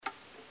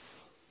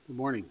Good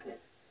morning.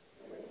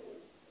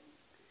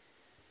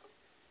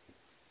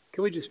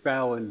 Can we just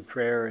bow in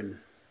prayer and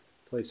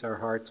place our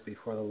hearts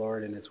before the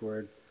Lord and His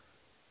Word?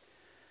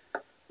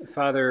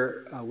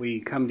 Father,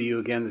 we come to you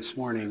again this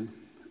morning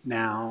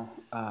now,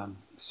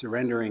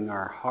 surrendering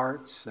our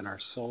hearts and our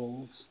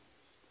souls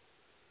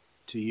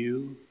to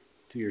you,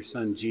 to your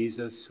Son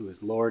Jesus, who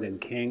is Lord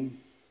and King.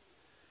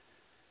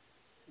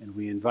 And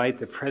we invite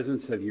the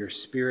presence of your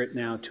Spirit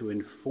now to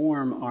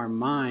inform our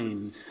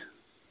minds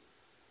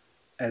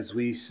as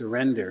we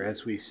surrender,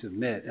 as we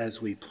submit,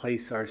 as we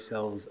place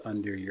ourselves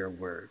under your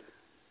word.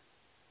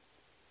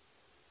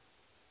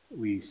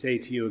 We say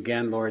to you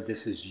again, Lord,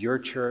 this is your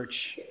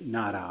church,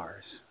 not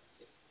ours.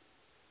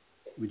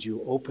 Would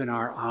you open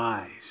our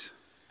eyes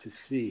to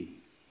see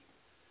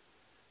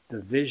the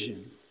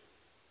vision,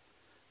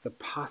 the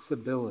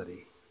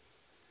possibility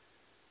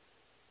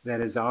that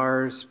is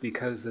ours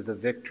because of the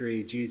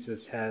victory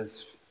Jesus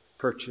has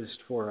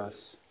purchased for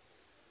us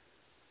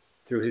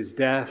through his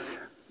death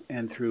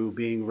and through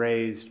being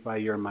raised by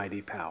your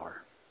mighty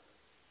power.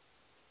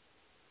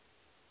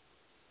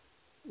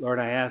 Lord,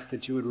 I ask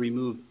that you would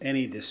remove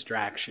any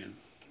distraction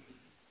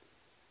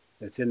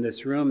that's in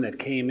this room, that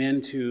came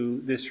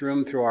into this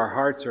room through our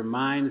hearts or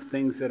minds,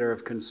 things that are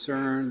of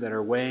concern, that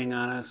are weighing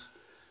on us.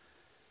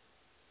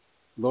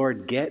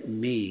 Lord, get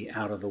me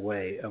out of the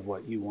way of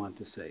what you want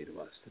to say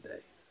to us today.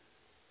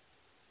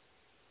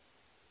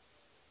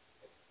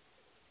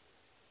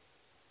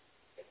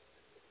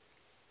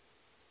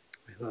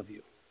 I love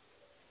you.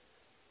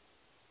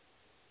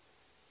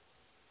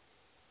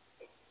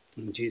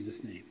 In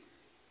Jesus' name,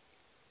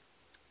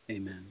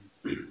 amen.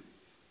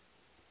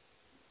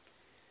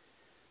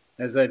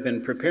 As I've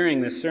been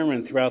preparing this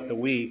sermon throughout the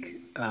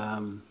week,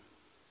 been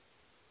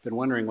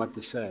wondering what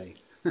to say.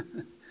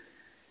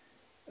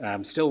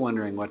 I'm still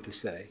wondering what to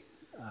say.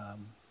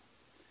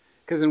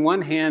 Because on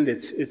one hand,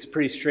 it's a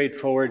pretty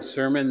straightforward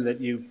sermon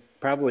that you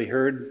probably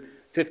heard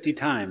 50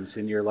 times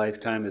in your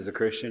lifetime as a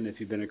Christian, if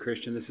you've been a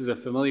Christian. This is a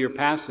familiar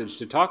passage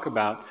to talk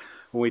about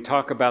when we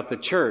talk about the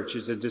church.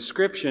 It's a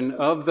description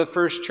of the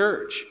first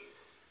church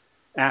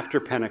after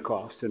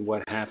Pentecost and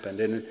what happened.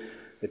 And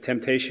the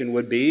temptation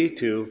would be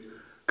to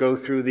go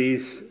through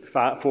these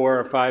 4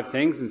 or 5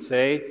 things and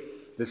say,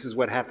 this is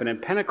what happened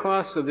in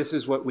Pentecost, so this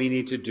is what we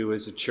need to do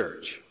as a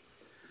church.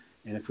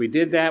 And if we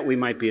did that, we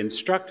might be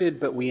instructed,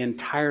 but we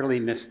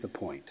entirely miss the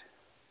point.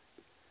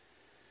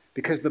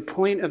 Because the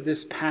point of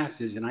this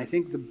passage, and I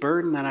think the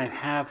burden that I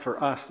have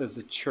for us as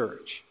a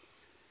church,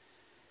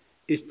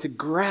 is to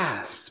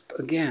grasp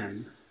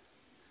again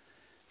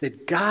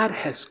that God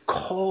has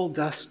called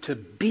us to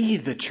be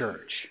the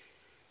church,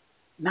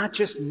 not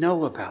just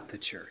know about the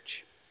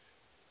church.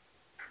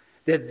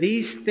 That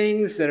these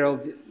things that are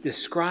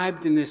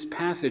described in this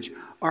passage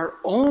are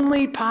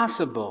only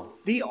possible,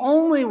 the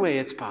only way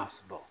it's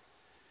possible,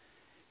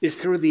 is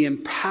through the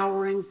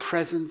empowering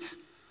presence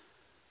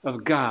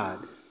of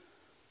God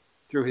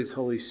through his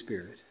Holy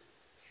Spirit.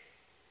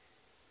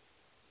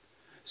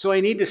 So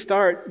I need to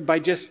start by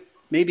just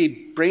maybe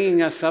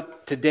bringing us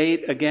up to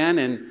date again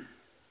and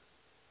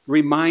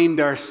remind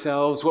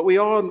ourselves what we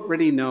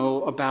already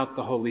know about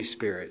the Holy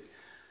Spirit.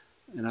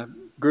 In a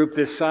group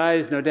this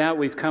size, no doubt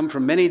we've come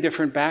from many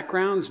different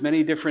backgrounds,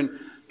 many different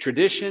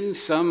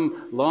traditions,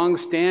 some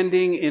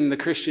long-standing in the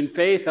Christian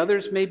faith,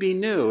 others may be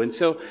new. And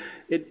so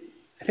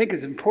I think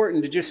it's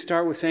important to just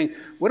start with saying,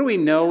 what do we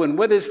know and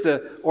what is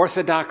the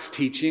orthodox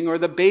teaching or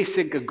the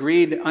basic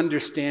agreed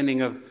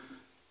understanding of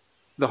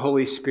the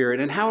Holy Spirit?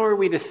 And how are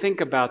we to think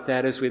about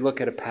that as we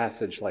look at a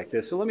passage like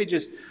this? So let me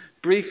just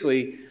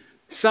briefly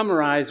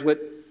summarize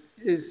what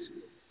is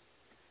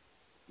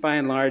by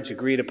and large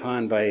agreed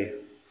upon by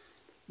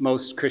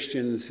most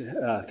Christians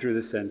through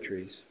the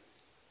centuries.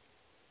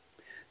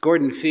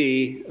 Gordon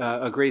Fee,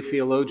 a great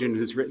theologian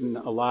who's written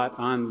a lot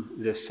on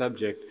this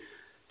subject,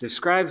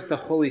 describes the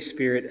Holy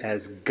Spirit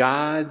as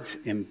God's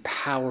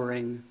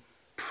empowering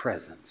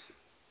presence.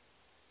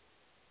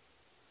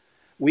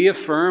 We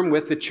affirm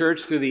with the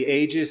church through the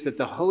ages that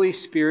the Holy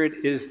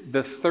Spirit is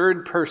the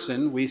third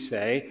person, we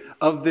say,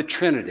 of the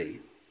Trinity.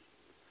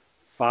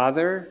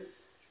 Father,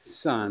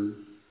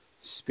 Son,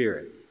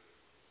 Spirit.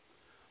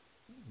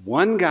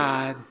 One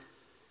God,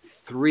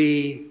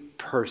 3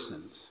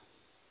 persons.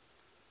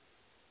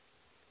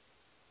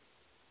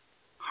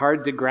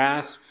 Hard to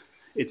grasp.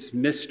 It's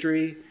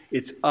mystery.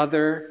 It's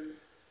other.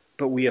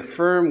 But we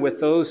affirm with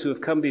those who have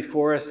come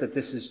before us that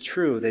this is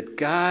true, that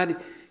God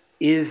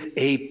is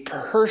a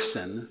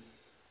person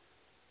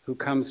who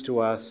comes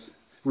to us,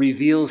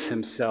 reveals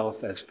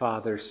himself as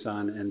Father,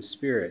 Son, and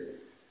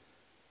Spirit.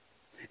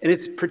 And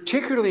it's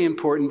particularly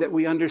important that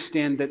we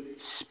understand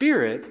that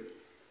Spirit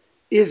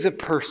is a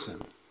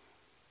person.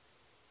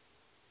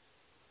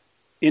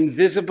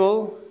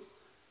 Invisible,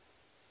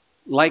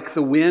 like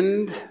the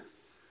wind,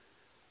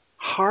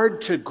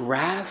 hard to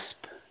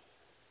grasp,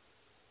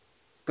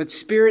 but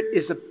Spirit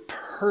is a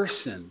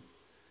person.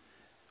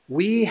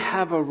 We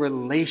have a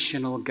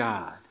relational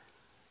God.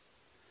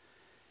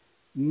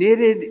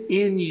 Knitted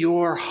in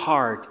your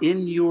heart,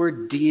 in your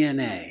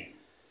DNA,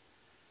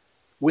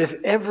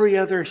 with every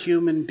other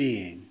human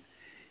being,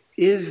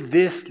 is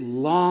this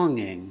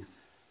longing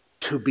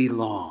to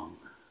belong.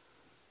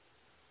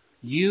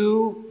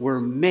 You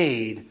were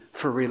made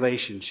for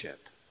relationship.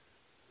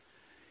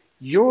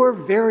 Your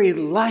very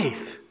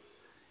life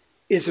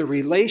is a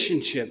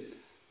relationship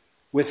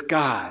with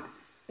God,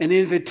 an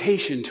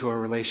invitation to a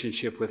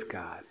relationship with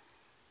God.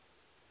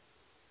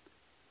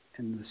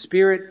 And the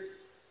Spirit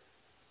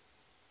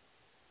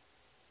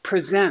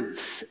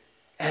presents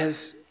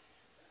as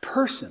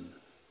person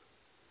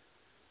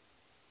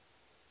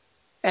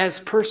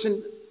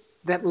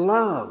that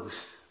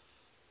loves,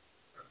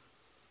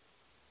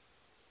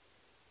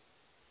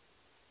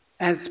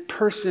 as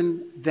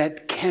person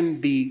that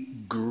can be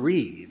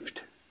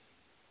grieved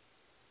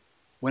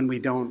when we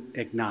don't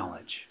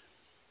acknowledge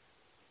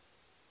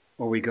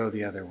or we go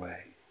the other way.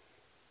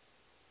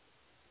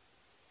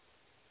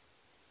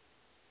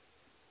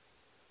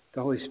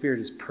 The Holy Spirit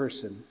is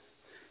person.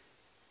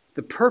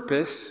 The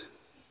purpose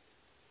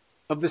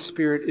of the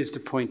Spirit is to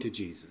point to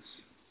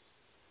Jesus.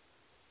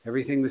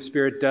 Everything the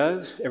Spirit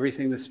does,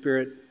 everything the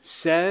Spirit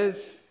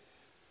says,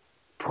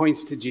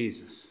 points to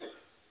Jesus.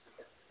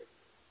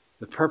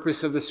 The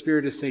purpose of the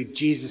Spirit is to say,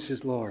 Jesus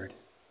is Lord.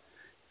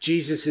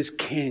 Jesus is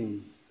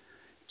King.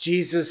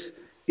 Jesus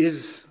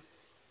is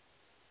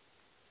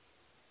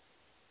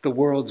the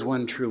world's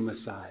one true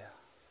Messiah.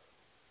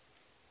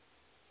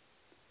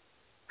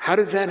 How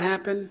does that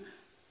happen?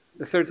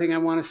 The third thing I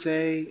want to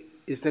say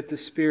is that the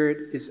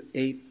Spirit is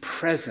a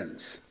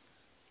presence.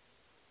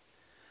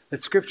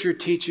 That Scripture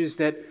teaches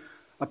that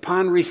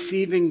upon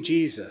receiving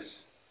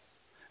Jesus,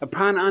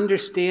 upon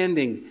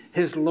understanding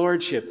His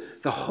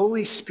Lordship, the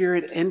Holy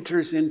Spirit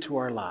enters into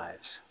our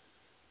lives.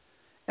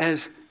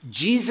 As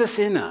Jesus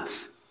in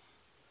us,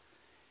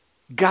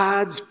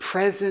 God's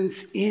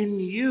presence in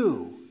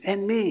you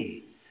and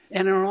me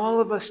and in all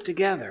of us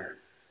together.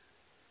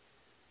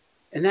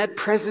 And that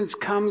presence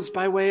comes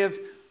by way of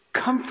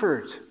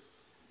comfort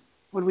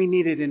when we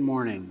need it in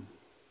mourning,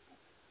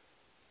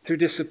 through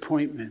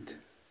disappointment.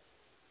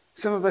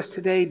 Some of us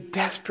today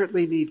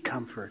desperately need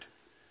comfort.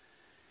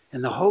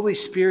 And the Holy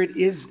Spirit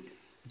is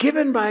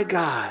given by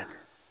God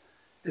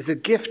as a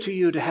gift to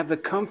you to have the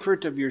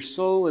comfort of your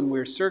soul in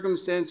weird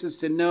circumstances,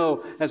 to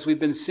know, as we've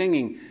been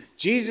singing,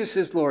 Jesus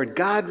is Lord.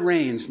 God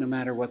reigns no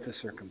matter what the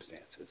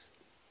circumstances.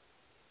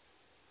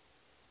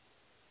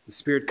 The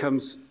Spirit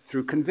comes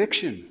through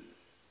conviction.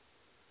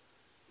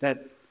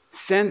 That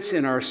sense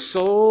in our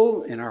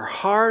soul, in our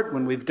heart,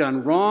 when we've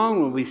done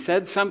wrong, when we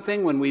said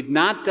something, when we've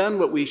not done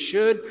what we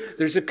should,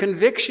 there's a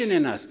conviction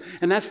in us.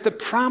 And that's the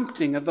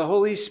prompting of the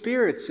Holy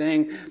Spirit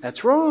saying,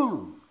 that's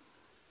wrong.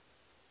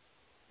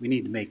 We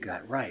need to make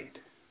that right.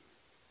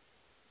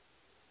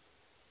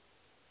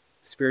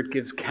 The Spirit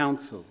gives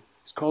counsel.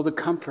 It's called a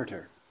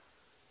comforter.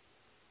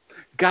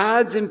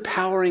 God's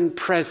empowering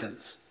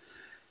presence,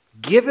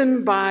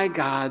 given by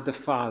God the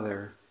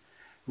Father,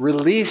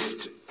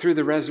 released through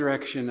the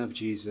resurrection of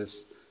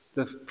Jesus,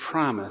 the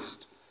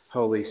promised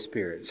Holy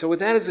Spirit. So with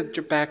that as a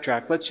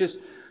backtrack, let's just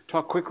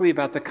talk quickly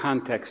about the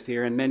context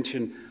here and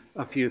mention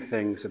a few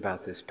things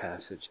about this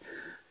passage.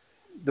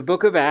 The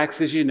book of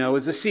Acts, as you know,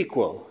 is a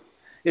sequel.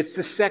 It's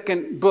the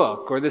second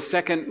book, or the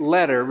second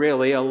letter,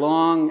 really, a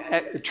long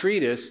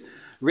treatise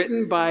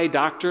written by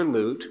Dr.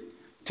 Luke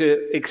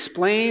to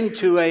explain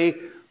to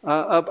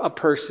a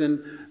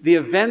person the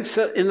events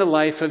in the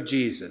life of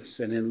Jesus.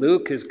 And in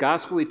Luke, his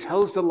gospel, he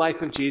tells the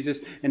life of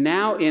Jesus. And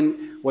now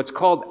in what's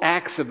called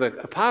Acts of the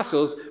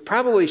Apostles,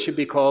 probably should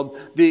be called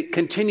the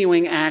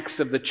continuing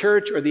acts of the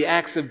church, or the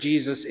acts of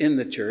Jesus in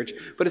the church.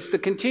 But it's the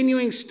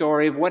continuing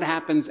story of what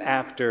happens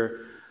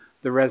after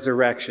the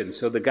resurrection.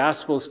 So the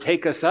Gospels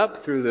take us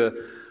up through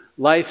the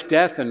life,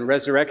 death, and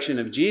resurrection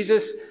of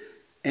Jesus.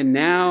 And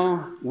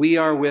now we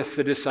are with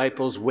the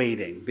disciples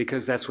waiting,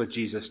 because that's what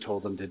Jesus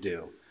told them to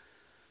do.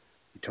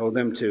 He told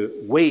them to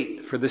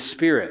wait for the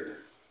Spirit.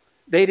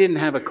 They didn't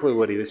have a clue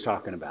what he was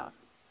talking about.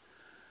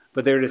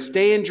 But they're to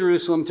stay in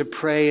Jerusalem to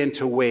pray and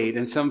to wait.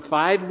 And some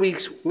 5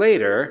 weeks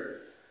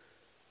later,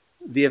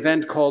 the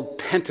event called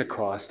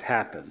Pentecost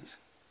happens.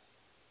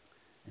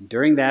 And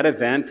during that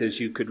event, as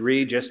you could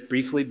read just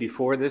briefly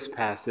before this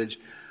passage,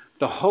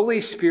 the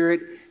Holy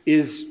Spirit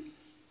is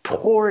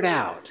poured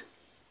out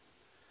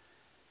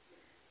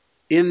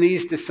in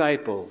these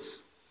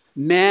disciples.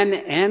 Men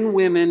and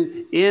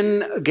women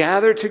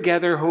gathered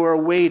together who are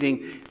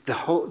waiting. The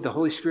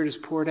Holy Spirit is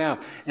poured out.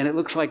 And it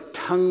looks like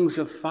tongues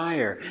of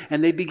fire.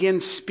 And they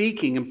begin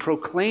speaking and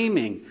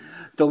proclaiming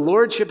the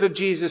Lordship of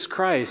Jesus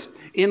Christ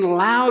in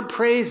loud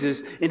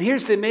praises. And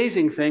here's the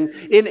amazing thing,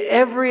 in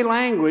every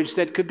language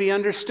that could be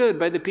understood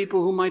by the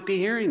people who might be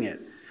hearing it.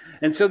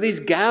 And so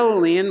these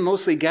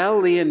mostly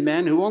Galilean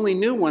men who only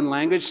knew one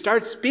language,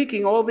 start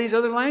speaking all these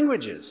other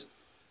languages,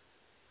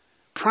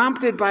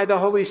 prompted by the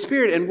Holy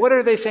Spirit. And what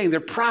are they saying? They're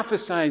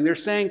prophesying. They're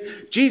saying,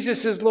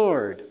 Jesus is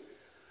Lord.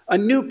 A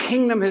new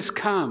kingdom has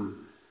come.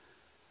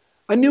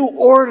 A new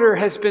order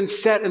has been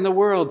set in the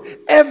world.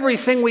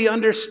 Everything we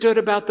understood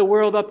about the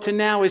world up to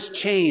now is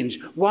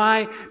changed.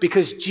 Why?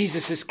 Because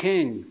Jesus is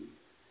King.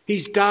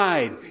 He's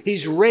died,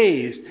 he's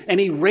raised, and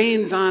he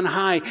reigns on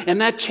high.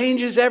 And that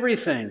changes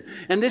everything.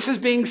 And this is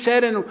being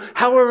said in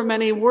however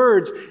many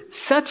words,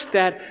 such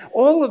that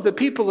all of the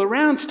people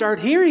around start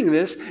hearing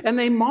this, and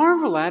they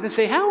marvel at it and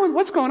say,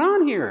 what's going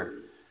on here?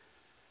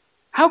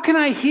 How can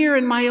I hear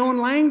in my own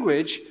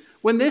language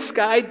when this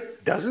guy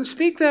doesn't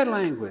speak that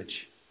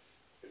language?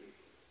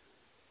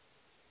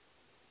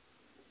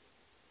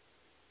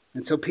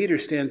 And so Peter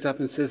stands up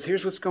and says,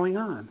 here's what's going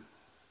on.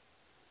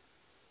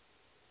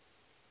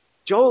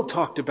 Joel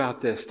talked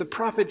about this, the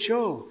prophet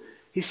Joel.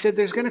 He said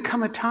there's going to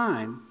come a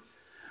time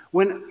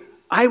when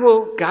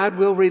God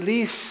will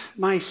release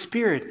my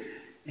spirit,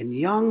 and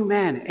young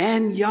men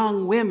and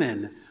young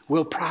women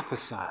will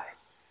prophesy.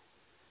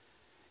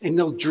 And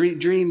they'll dream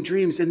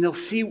dreams, and they'll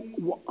see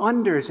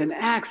wonders and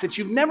acts that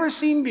you've never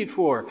seen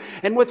before.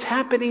 And what's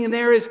happening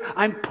there is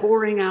I'm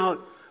pouring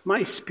out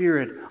my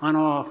spirit on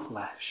all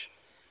flesh.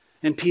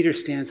 And Peter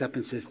stands up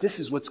and says, this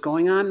is what's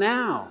going on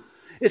now.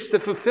 It's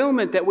the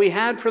fulfillment that we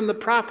had from the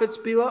prophets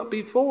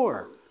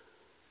before.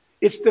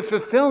 It's the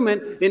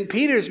fulfillment in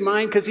Peter's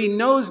mind because he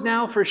knows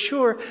now for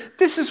sure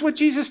this is what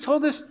Jesus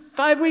told us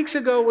 5 weeks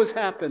ago was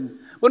happened.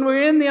 When we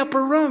were in the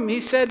upper room,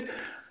 he said,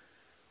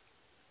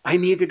 I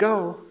need to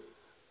go.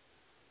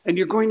 And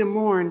you're going to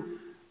mourn,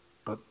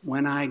 but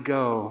when I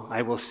go,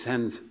 I will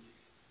send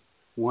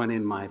one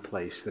in my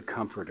place, the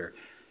Comforter.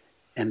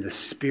 And the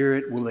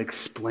Spirit will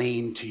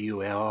explain to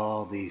you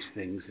all these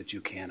things that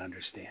you can't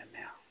understand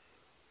now.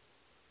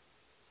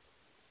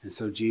 And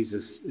so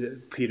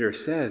Peter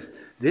says,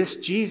 this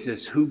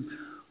Jesus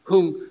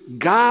whom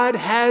God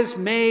has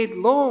made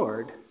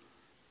Lord,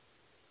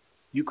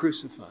 you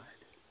crucified.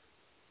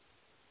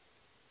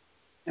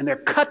 And they're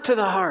cut to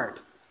the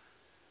heart.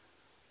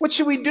 What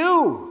should we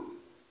do?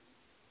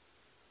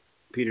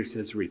 Peter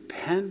says,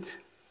 repent,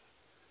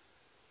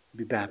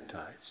 be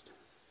baptized.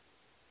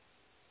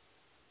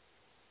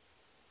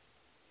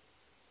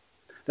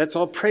 That's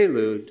all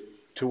prelude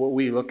to what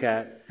we look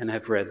at and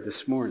have read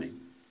this morning.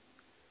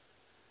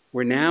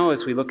 Where now,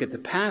 as we look at the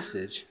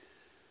passage,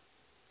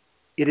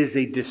 it is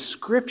a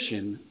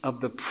description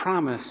of the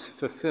promise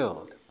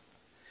fulfilled.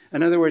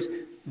 In other words,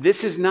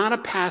 this is not a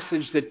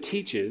passage that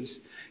teaches.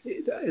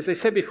 As I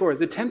said before,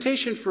 the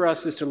temptation for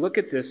us is to look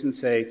at this and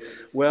say,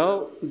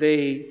 well,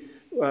 they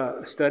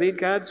studied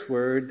God's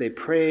word, they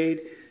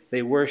prayed,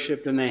 they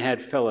worshiped, and they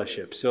had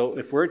fellowship. So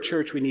if we're a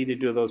church, we need to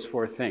do those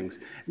 4 things.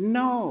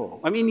 No.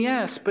 I mean,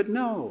 yes, but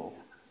no.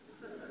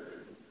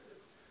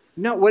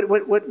 No,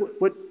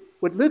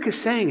 what Luke is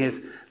saying is,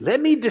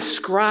 let me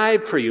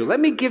describe for you, let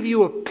me give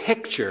you a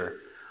picture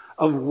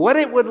of what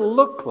it would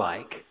look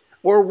like,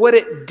 or what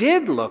it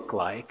did look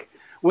like,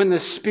 when the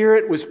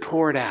Spirit was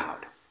poured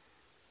out.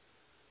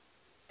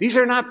 These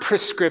are not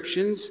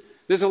prescriptions.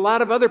 There's a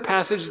lot of other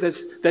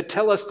passages that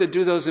tell us to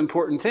do those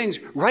important things.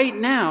 Right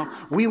now,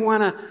 we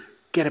want to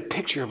get a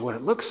picture of what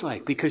it looks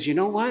like. Because you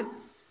know what?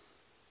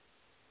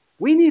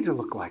 We need to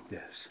look like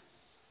this.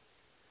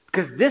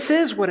 Because this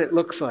is what it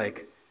looks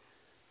like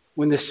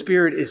when the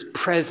Spirit is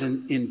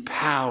present in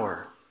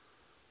power.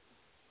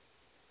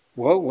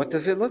 Well, what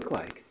does it look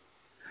like?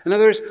 In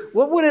other words,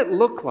 what would it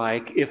look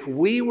like if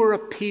we were a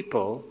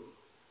people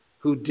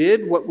who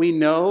did what we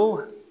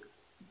know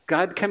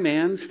God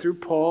commands through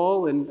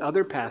Paul and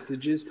other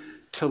passages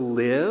to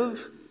live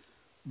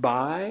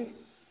by,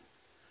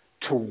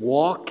 to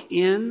walk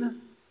in,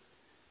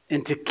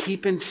 and to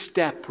keep in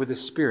step with the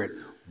Spirit?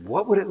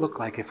 What would it look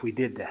like if we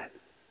did that?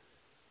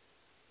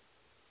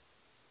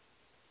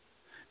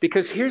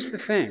 Because here's the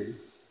thing.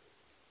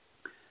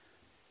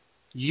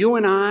 You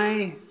and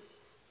I,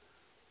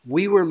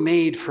 we were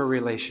made for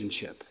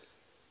relationship.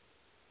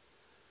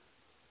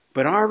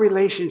 But our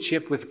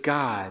relationship with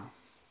God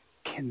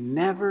can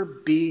never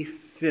be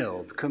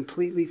filled,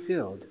 completely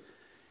filled,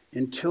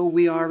 until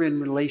we are in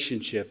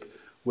relationship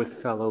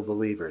with fellow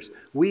believers.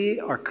 We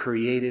are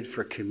created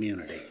for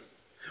community.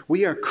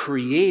 We are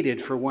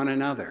created for one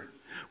another.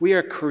 We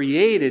are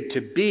created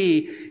to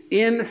be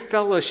in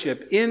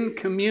fellowship, in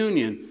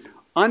communion,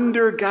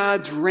 under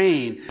God's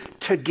reign,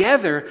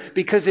 together,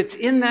 because it's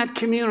in that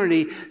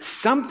community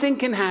something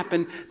can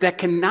happen that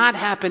cannot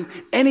happen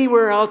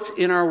anywhere else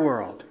in our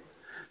world.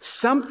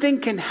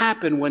 Something can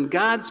happen when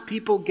God's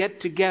people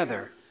get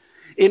together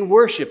in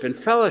worship and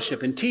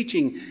fellowship and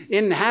teaching,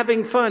 in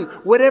having fun,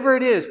 whatever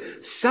it is.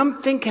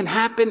 Something can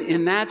happen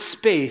in that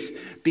space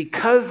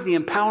because the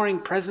empowering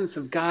presence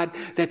of God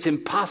that's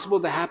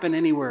impossible to happen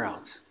anywhere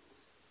else.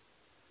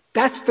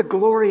 That's the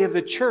glory of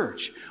the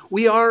church.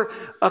 We are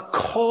a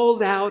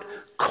called out,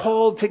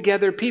 called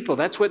together people.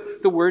 That's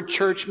what the word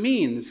church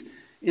means.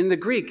 In the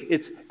Greek,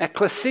 it's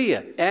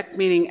ekklesia, ek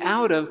meaning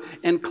out of,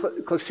 and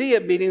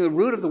klesia meaning the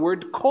root of the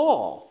word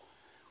call.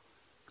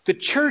 The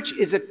church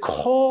is a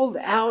called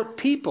out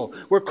people.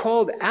 We're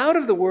called out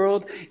of the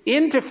world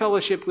into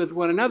fellowship with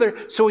one another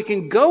so we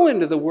can go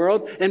into the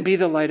world and be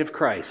the light of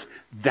Christ.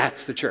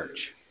 That's the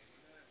church.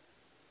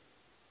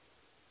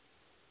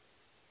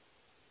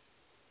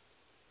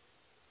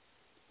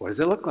 What does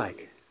it look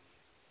like?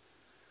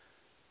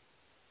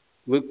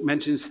 Luke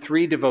mentions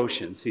 3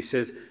 devotions. He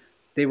says,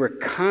 They were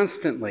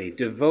constantly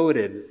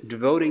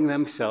devoting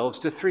themselves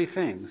to three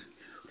things: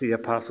 to the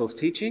apostles'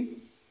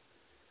 teaching,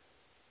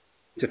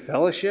 to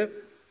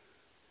fellowship,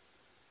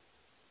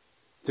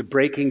 to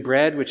breaking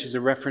bread, which is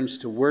a reference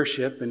to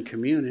worship and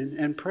communion,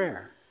 and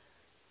prayer.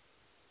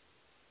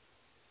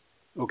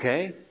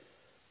 Okay?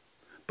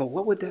 But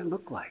what would that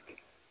look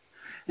like?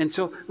 And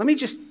so let me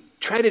just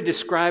try to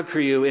describe for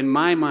you in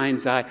my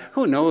mind's eye.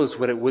 Who knows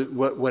what it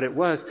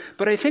was?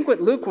 But I think what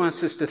Luke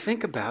wants us to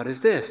think about is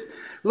this.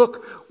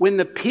 Look, when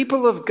the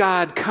people of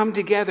God come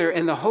together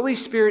and the Holy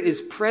Spirit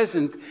is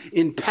present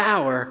in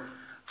power,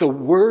 the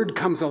Word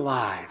comes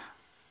alive.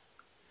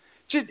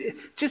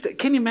 Just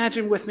can you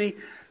imagine with me?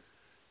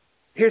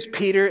 Here's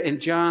Peter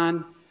and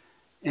John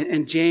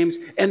and James,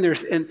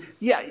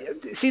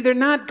 they're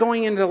not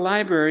going into the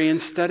library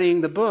and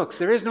studying the books.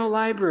 There is no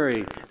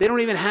library. They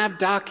don't even have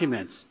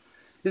documents.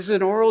 This is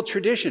an oral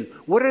tradition.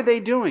 What are they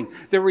doing?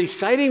 They're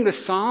reciting the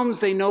Psalms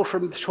they know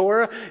from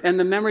Torah and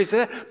the memories of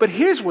that. But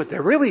here's what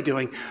they're really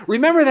doing.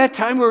 Remember that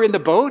time we were in the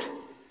boat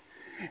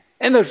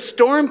and the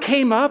storm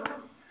came up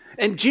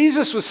and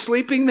Jesus was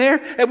sleeping there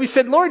and we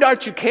said, Lord,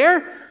 don't you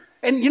care?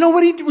 And you know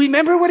what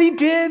remember what he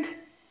did?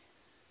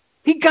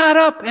 He got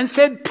up and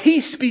said,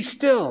 peace, be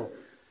still.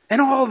 And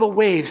all the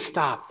waves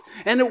stopped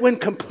and it went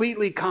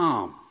completely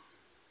calm.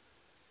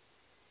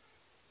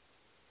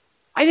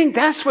 I think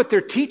that's what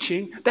they're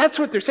teaching. That's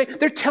what they're saying.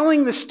 They're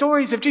telling the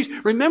stories of Jesus.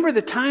 Remember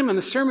the time on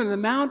the Sermon on the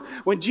Mount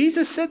when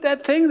Jesus said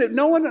that thing that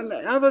no one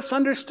of us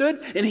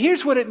understood? And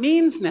here's what it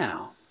means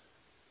now.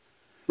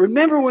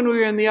 Remember when we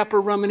were in the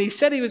upper room and he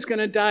said he was going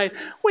to die?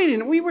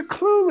 We were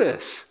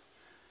clueless.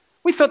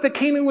 We thought the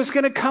kingdom was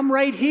going to come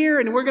right here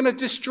and we're going to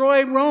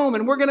destroy Rome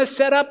and we're going to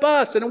set up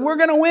us and we're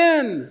going to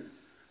win.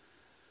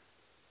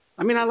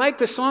 I mean, I like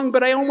the song,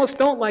 but I almost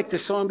don't like the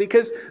song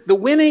because the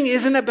winning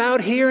isn't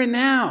about here and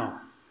now.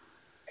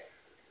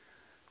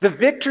 The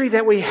victory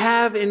that we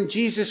have in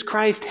Jesus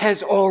Christ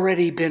has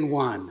already been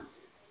won.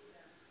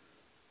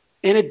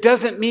 And it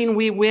doesn't mean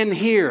we win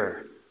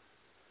here.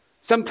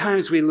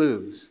 Sometimes we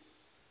lose.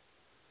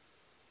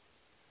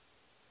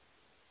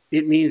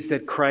 It means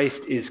that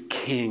Christ is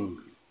King.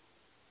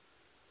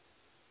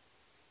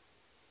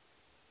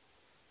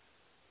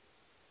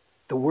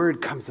 The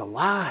Word comes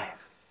alive.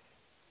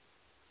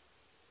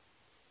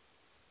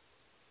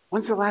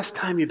 When's the last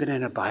time you've been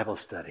in a Bible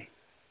study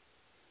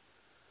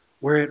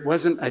where it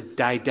wasn't a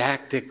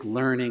didactic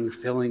learning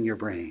filling your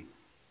brain?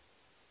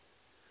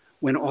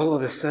 When all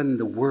of a sudden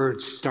the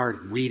words start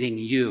reading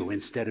you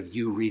instead of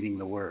you reading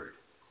the Word.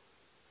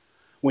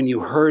 When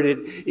you heard it,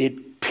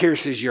 it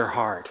pierces your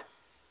heart.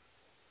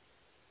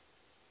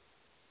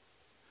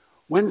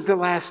 When's the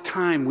last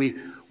time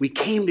we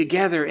came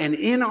together and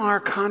in our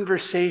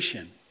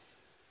conversation,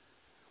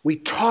 we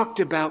talked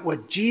about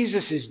what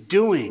Jesus is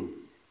doing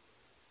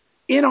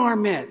in our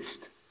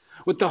midst,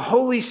 what the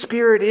Holy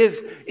Spirit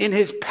is in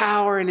His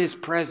power and His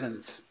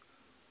presence?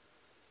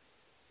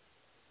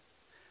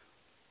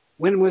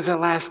 When was the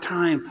last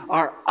time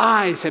our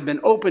eyes have been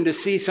opened to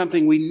see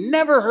something we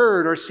never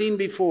heard or seen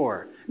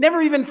before,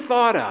 never even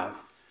thought of?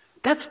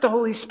 That's the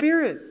Holy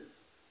Spirit.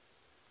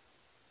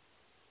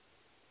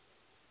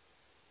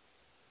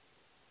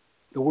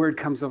 The Word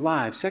comes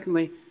alive.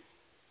 Secondly,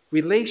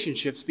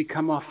 relationships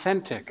become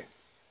authentic.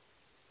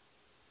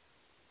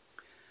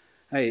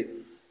 I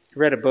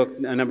read a book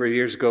a number of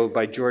years ago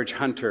by George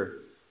Hunter.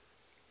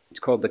 It's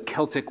called The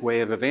Celtic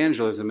Way of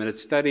Evangelism, and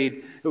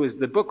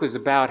the book was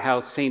about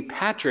how St.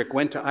 Patrick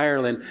went to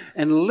Ireland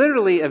and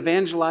literally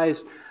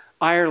evangelized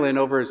Ireland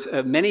over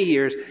many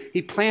years.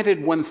 He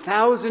planted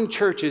 1,000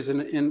 churches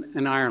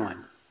in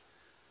Ireland.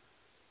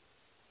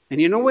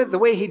 And you know what? The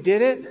way he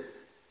did it?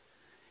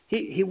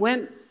 He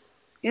went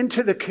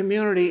into the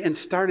community and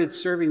started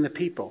serving the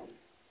people.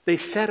 They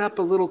set up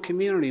a little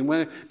community.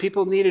 When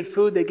people needed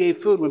food, they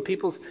gave food.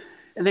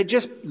 And they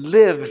just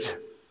lived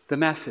the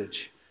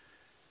message.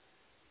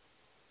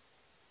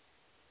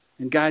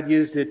 And God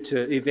used it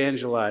to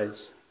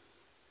evangelize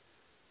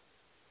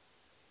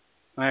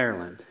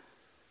Ireland.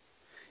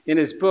 In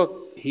his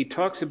book, he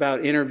talks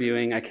about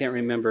interviewing, I can't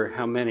remember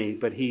how many,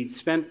 but he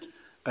spent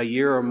a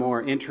year or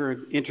more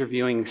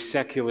interviewing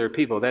secular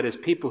people. That is,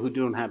 people who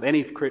don't have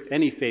any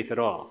faith at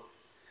all.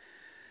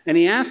 And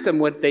he asked them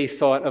what they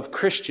thought of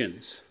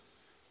Christians.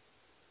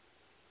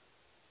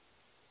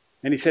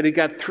 And he said he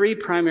got 3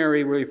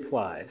 primary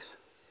replies.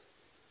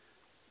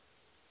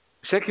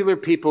 Secular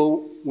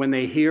people, when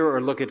they hear or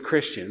look at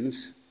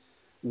Christians,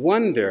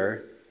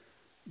 wonder,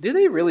 do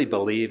they really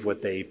believe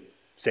what they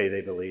say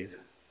they believe?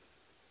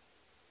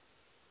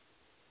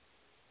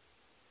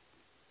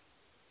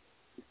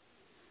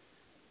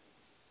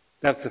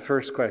 That's the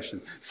first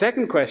question.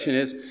 Second question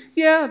is,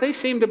 yeah, they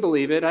seem to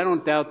believe it. I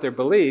don't doubt their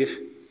belief.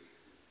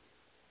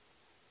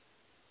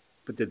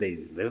 But did they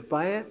live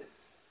by it?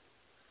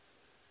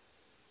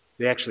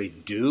 They actually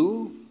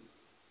do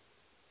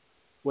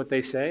what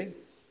they say?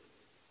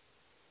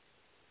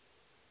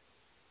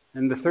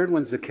 And the third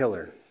one's the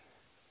killer.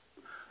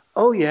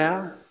 Oh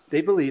yeah,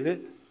 they believe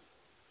it.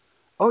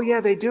 Oh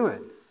yeah, they do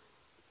it.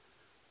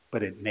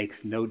 But it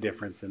makes no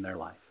difference in their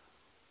life.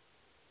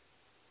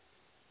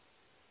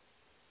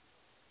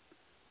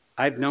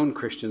 I've known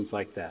Christians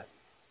like that.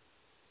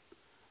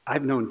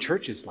 I've known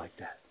churches like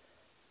that.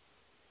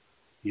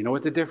 You know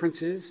what the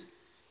difference is?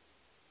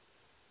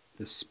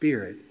 The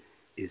Spirit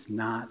is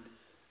not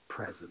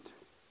present.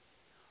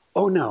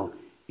 Oh no,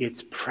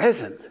 it's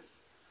present,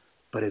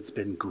 but it's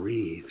been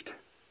grieved.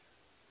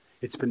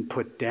 It's been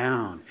put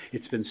down.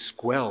 It's been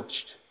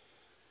squelched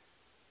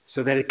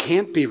so that it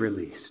can't be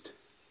released.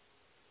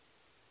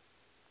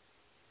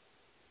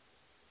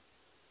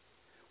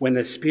 When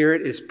the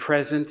Spirit is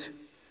present,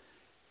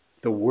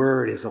 the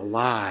Word is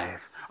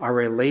alive. Our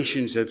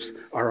relationships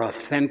are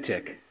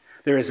authentic.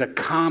 There is a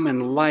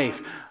common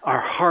life. Our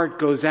heart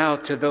goes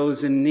out to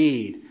those in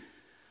need.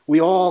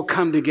 We all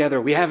come together.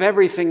 We have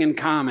everything in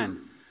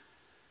common.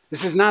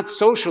 This is not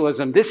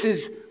socialism. This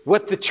is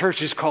what the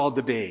church is called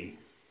to be.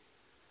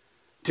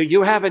 Do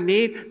you have a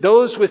need?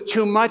 Those with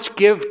too much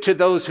give to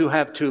those who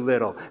have too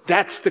little.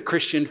 That's the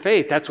Christian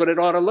faith. That's what it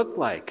ought to look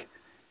like.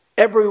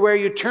 Everywhere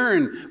you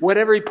turn,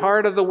 whatever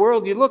part of the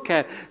world you look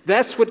at,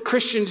 that's what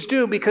Christians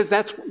do, because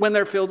that's when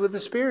they're filled with the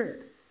Spirit.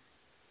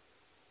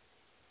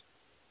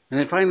 And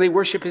then finally,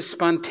 worship is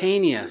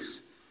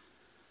spontaneous.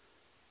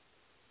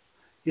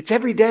 It's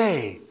every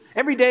day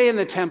in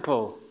the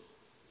temple.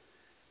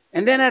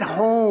 And then at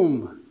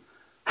home,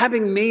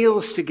 having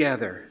meals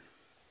together,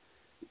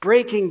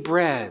 breaking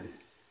bread.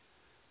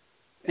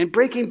 And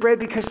breaking bread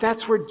because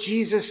that's where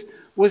Jesus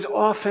was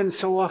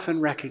so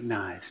often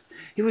recognized.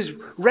 He was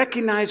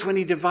recognized when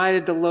he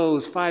divided the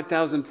loaves,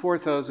 5,000,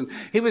 4,000.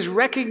 He was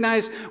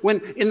recognized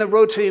when in the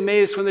road to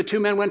Emmaus, when the two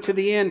men went to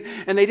the inn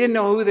and they didn't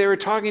know who they were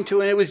talking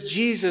to, and it was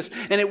Jesus.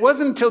 And it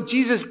wasn't until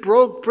Jesus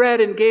broke bread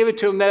and gave it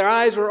to them, their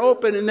eyes were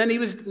open, and then he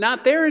was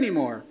not there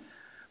anymore.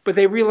 But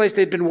they realized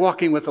they'd been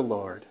walking with the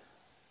Lord.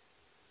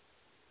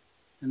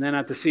 And then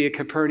at the Sea of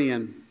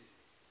Capernaum,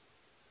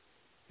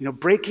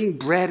 breaking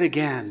bread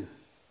again.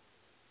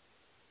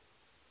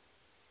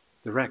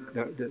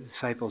 The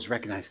disciples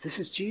recognized, this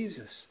is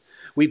Jesus.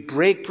 We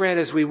break bread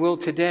as we will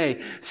today,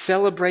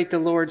 celebrate the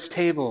Lord's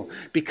table,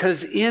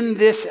 because in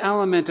this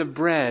element of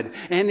bread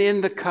and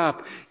in the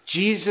cup,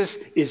 Jesus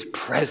is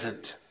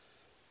present.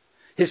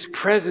 His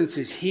presence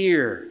is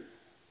here,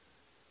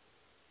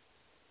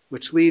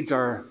 which leads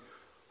our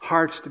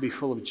hearts to be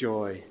full of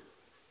joy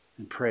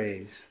and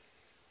praise.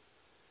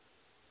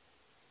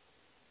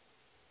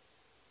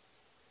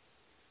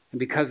 And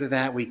because of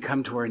that, we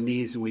come to our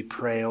knees and we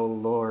pray, oh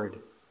Lord,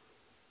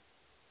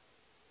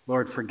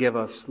 Lord, forgive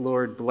us.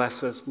 Lord,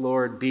 bless us.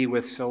 Lord, be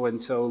with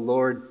so-and-so.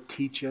 Lord,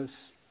 teach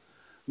us.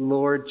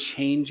 Lord,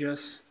 change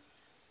us.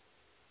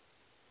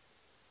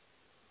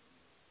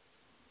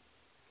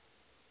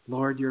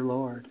 Lord, you're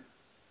Lord.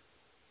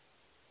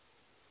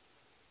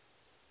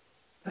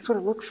 That's what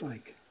it looks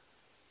like.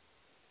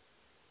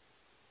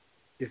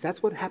 Is that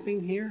what's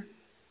happening here?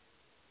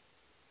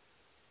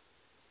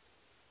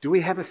 Do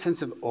we have a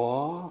sense of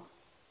awe?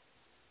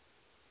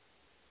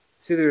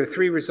 See, there are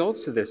three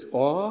results to this.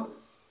 Awe.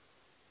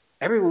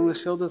 Everyone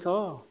was filled with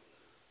awe.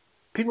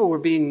 People were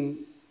being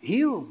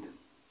healed.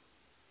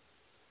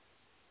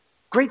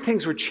 Great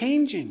things were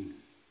changing.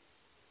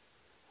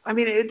 I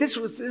mean, this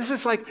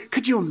is like,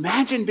 could you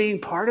imagine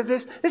being part of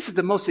this? This is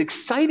the most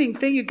exciting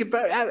thing you could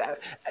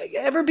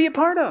ever be a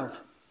part of.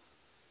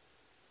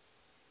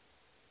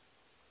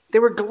 They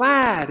were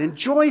glad and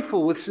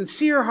joyful with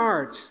sincere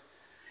hearts.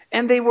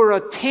 And they were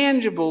a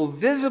tangible,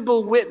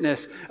 visible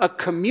witness, a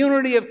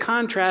community of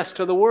contrast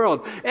to the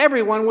world.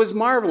 Everyone was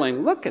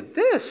marveling. Look at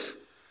this.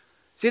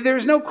 See,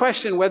 there's no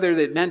question whether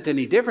it meant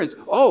any difference.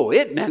 Oh,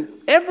 it meant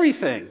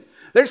everything.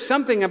 There's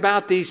something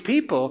about these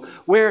people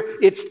where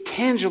it's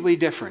tangibly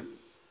different.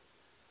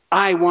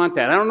 I want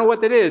that. I don't know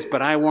what that is,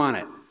 but I want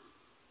it.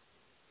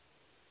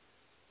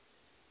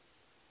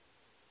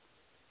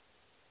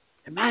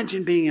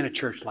 Imagine being in a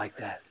church like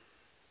that.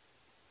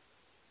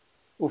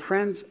 Well,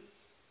 friends,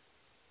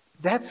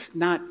 that's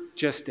not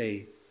just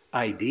an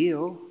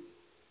ideal.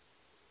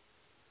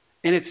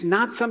 And it's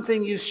not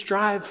something you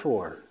strive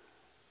for.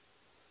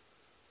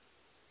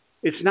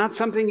 It's not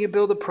something you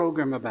build a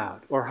program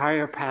about or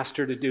hire a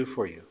pastor to do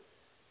for you.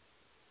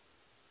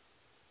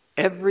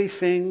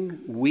 Everything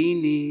we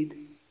need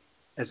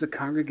as a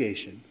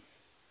congregation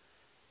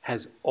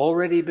has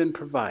already been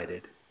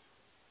provided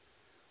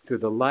through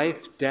the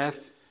life,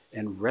 death,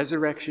 and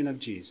resurrection of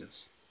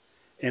Jesus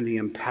and the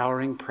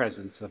empowering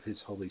presence of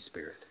His Holy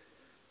Spirit.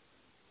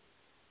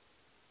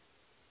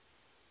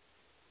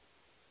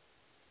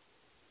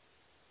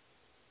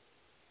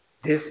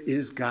 This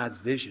is God's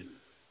vision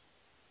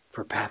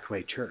for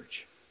Pathway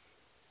Church.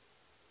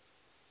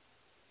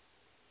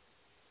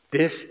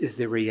 This is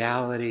the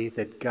reality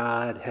that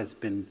God has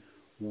been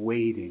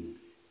waiting,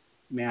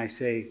 may I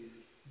say,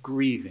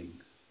 grieving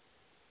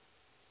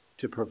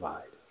to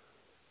provide.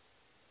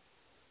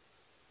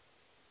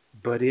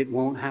 But it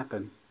won't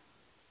happen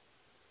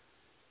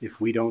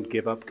if we don't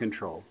give up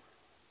control.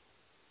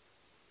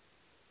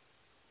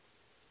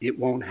 It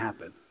won't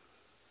happen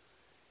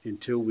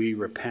until we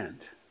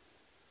repent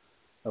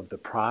of the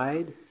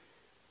pride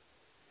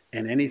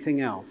and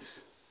anything else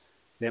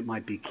that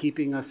might be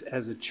keeping us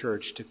as a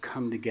church to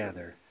come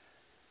together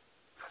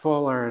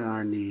fall on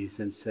our knees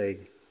and say,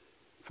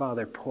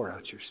 Father, pour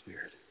out your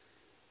Spirit.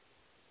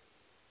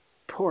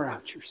 Pour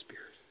out your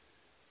Spirit.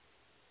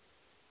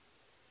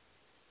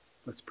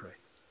 Let's pray.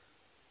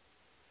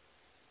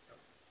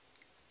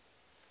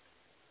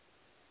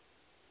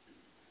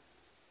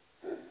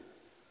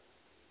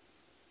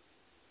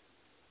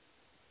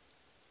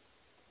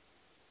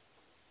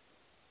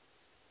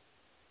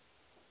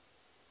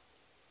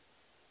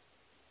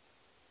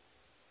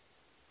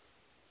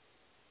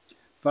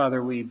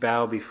 Father, we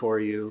bow before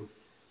you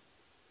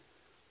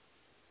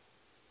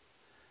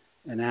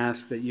and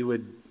ask that you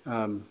would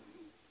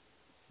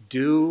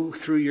do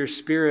through your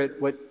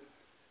Spirit what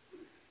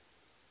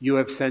you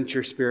have sent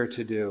your Spirit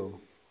to do.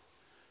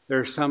 There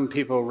are some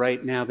people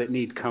right now that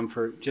need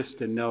comfort, just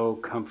to know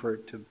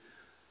comfort,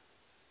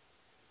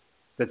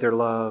 that they're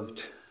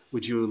loved.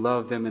 Would you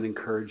love them and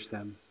encourage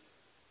them?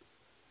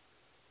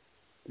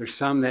 There's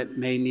some that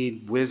may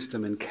need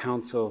wisdom and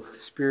counsel.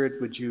 Spirit,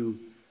 would you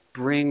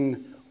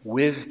bring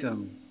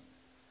wisdom,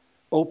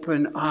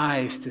 open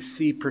eyes to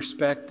see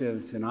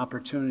perspectives and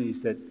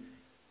opportunities that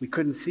we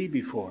couldn't see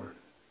before.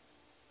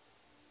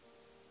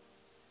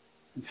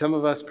 And some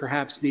of us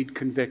perhaps need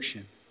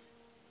conviction.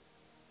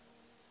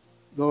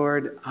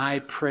 Lord, I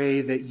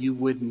pray that you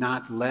would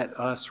not let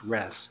us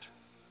rest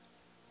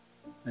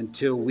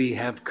until we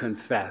have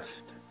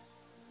confessed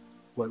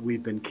what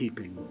we've been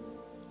keeping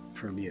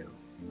from you.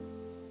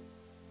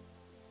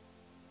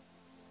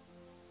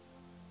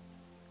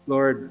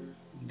 Lord,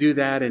 do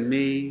that in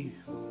me.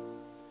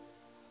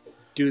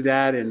 Do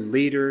that in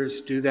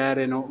leaders. Do that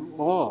in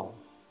all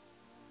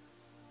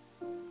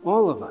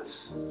of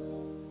us.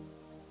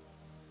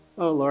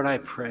 Oh, Lord, I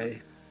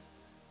pray.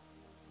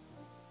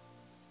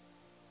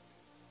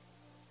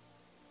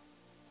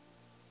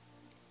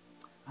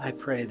 I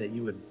pray that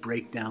you would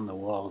break down the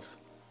walls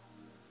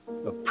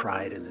of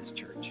pride in this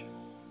church.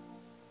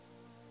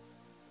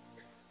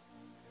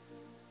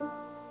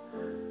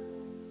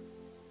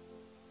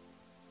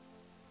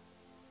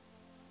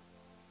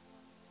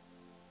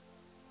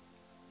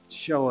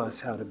 Show us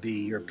how to be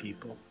your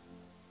people.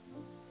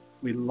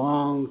 We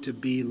long to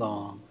be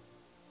long.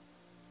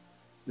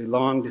 We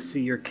long to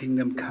see your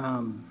kingdom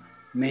come,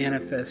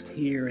 manifest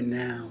here and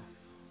now.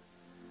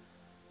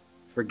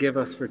 Forgive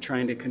us for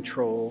trying to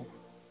control,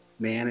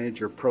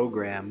 manage, or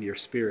program your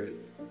Spirit.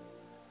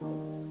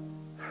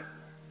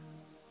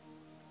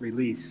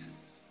 Release.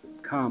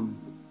 Come.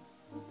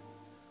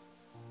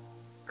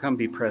 Come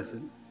be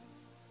present.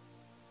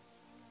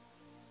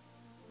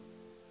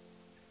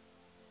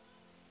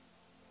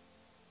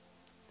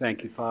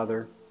 Thank you,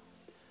 Father,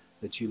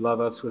 that you love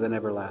us with an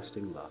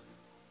everlasting love.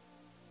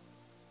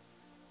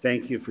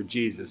 Thank you for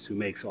Jesus, who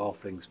makes all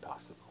things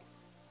possible.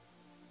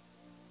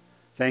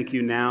 Thank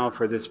you now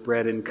for this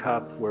bread and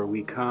cup where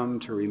we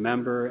come to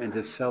remember and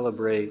to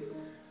celebrate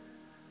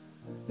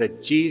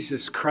that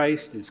Jesus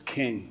Christ is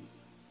King.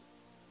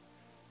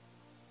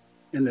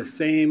 And the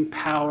same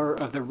power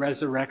of the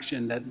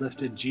resurrection that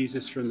lifted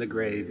Jesus from the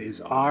grave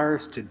is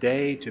ours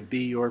today to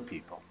be your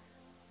people.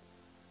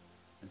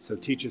 And so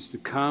teach us to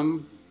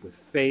come with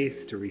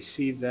faith to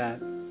receive that,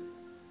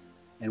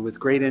 and with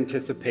great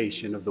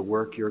anticipation of the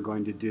work you're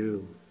going to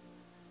do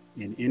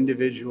in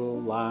individual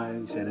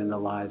lives and in the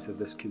lives of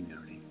this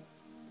community.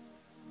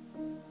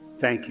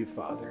 Thank you,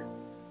 Father.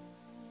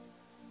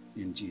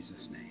 In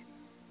Jesus' name.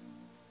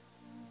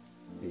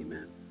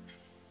 Amen.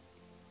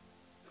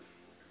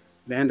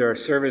 We end our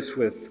service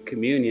with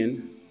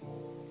communion,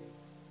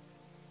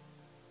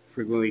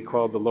 frequently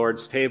called the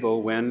Lord's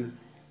table, when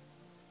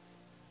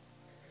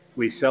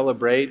we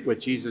celebrate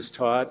what Jesus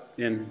taught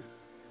in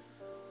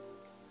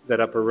that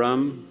upper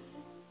room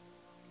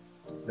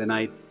the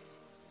night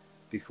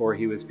before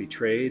he was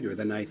betrayed, or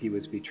the night he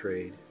was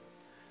betrayed.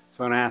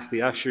 So I want to ask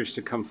the ushers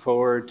to come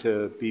forward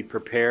to be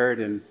prepared,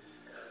 and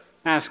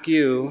ask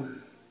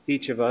you,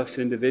 each of us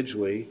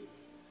individually,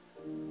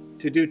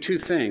 to do two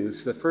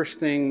things. The first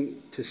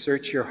thing, to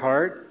search your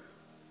heart,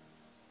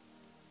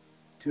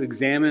 to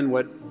examine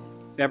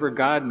whatever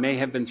God may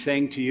have been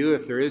saying to you.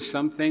 If there is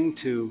something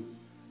to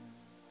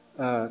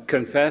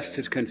confess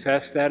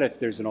that. If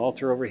there's an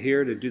altar over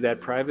here, to do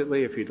that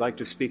privately. If you'd like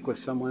to speak with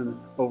someone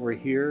over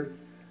here,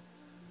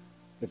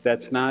 if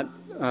that's not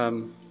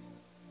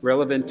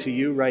relevant to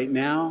you right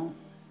now,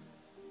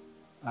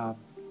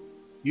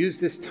 use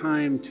this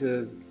time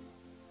to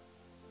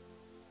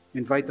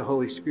invite the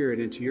Holy Spirit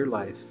into your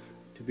life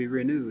to be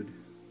renewed.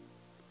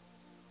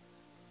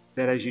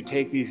 That as you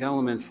take these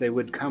elements, they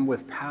would come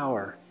with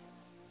power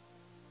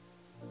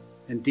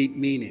and deep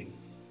meaning.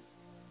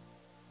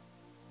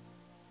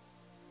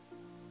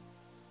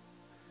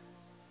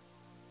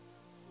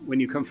 When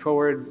you come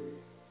forward,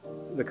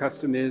 the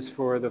custom is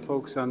for the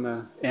folks on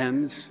the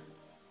ends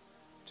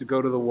to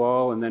go to the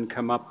wall and then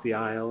come up the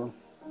aisle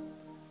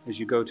as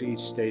you go to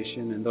each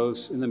station, and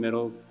those in the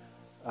middle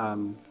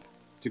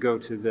to go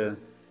to the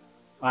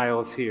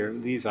aisles here,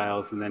 these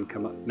aisles, and then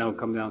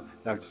come down.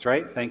 That's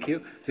right, thank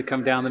you. To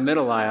come down the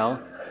middle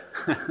aisle,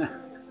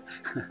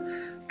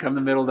 come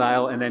the middle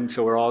aisle, and then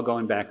so we're all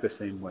going back the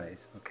same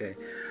ways. Okay.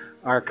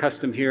 Our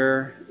custom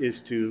here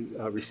is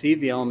to receive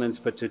the elements,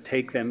 but to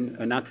take them,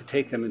 not to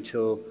take them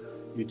until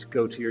you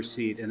go to your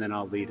seat, and then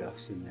I'll lead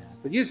us in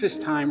that. But use this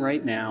time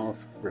right now of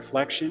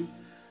reflection,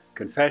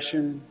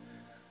 confession,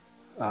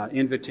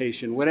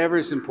 invitation, whatever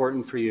is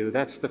important for you.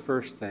 That's the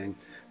first thing.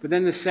 But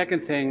then the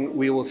second thing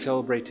we will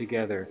celebrate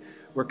together,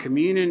 where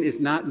communion is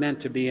not meant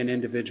to be an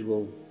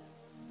individual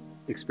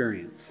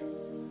experience.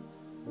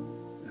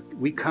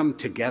 We come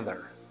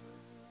together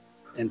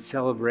and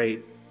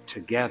celebrate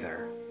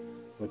together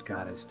what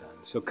God has done.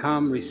 So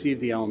come, receive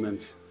the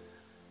elements,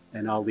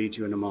 and I'll lead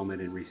you in a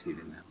moment in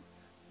receiving them.